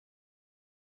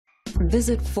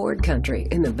Visit Ford Country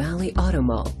in the Valley Auto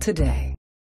Mall today.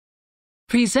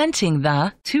 Presenting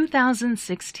the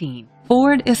 2016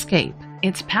 Ford Escape.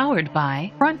 It's powered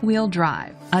by front-wheel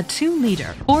drive, a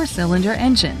 2-liter 4-cylinder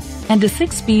engine, and a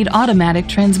 6-speed automatic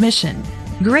transmission.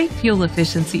 Great fuel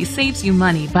efficiency saves you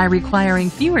money by requiring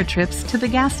fewer trips to the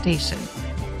gas station.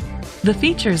 The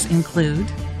features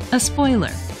include a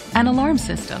spoiler, an alarm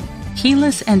system,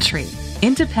 keyless entry,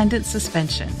 independent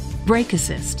suspension, brake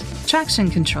assist, traction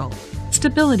control,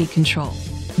 stability control,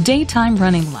 daytime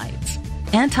running lights,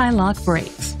 anti-lock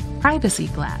brakes, privacy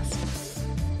glass.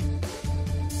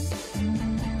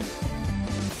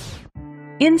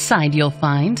 Inside you'll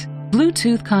find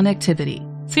Bluetooth connectivity,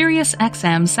 Sirius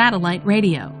XM satellite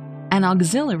radio, an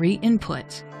auxiliary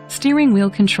input, steering wheel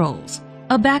controls,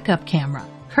 a backup camera,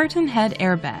 curtain head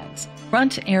airbags,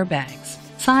 front airbags,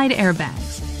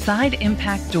 side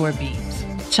impact door beams,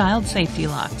 child safety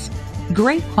locks.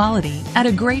 Great quality at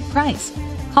a great price.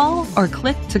 Call or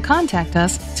click to contact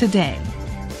us today.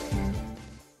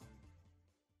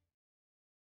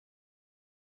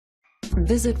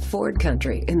 Visit Ford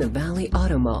Country in the Valley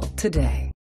Auto Mall today.